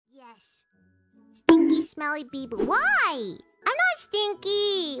Yes. Stinky, smelly Biboo. Why? I'm not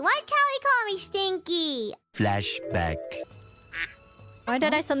stinky. Why'd Calli call me stinky? Flashback. Why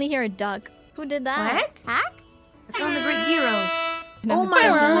did I suddenly hear a duck? Who did that? Quack? I found the Great Gyros. No, Oh my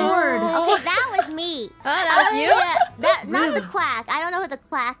lord! Okay, that was me. Oh, that was you? Yeah, not the quack. I don't know who the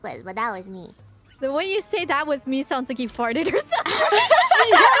quack was, but that was me. The way you say that was me sounds like you farted or something.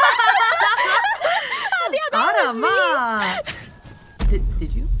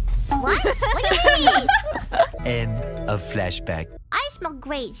 Did you? What? What do you mean? End of flashback. I smell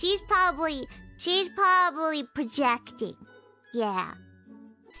great. She's probably projecting. Yeah.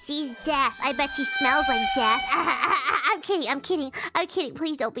 She's death. I bet she smells like death. I'm kidding.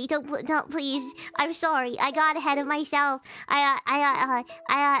 Please don't please. I'm sorry. I got ahead of myself. I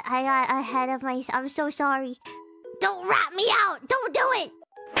got ahead of myself. I'm so sorry. Don't rat me out. Don't do it.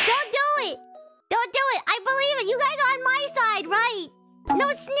 Don't do it. Don't do it. I believe it. You guys are on my side, right? No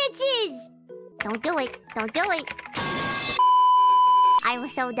snitches. Don't do it. Don't do it. I'm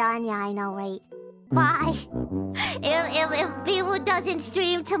so done. Yeah, I know, right? Bye. If Biboo doesn't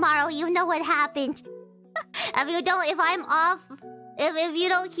stream tomorrow, you know what happened. If I'm off, if you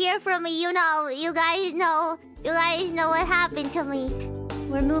don't hear from me, you guys know what happened to me.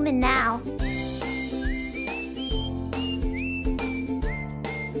 We're moving now.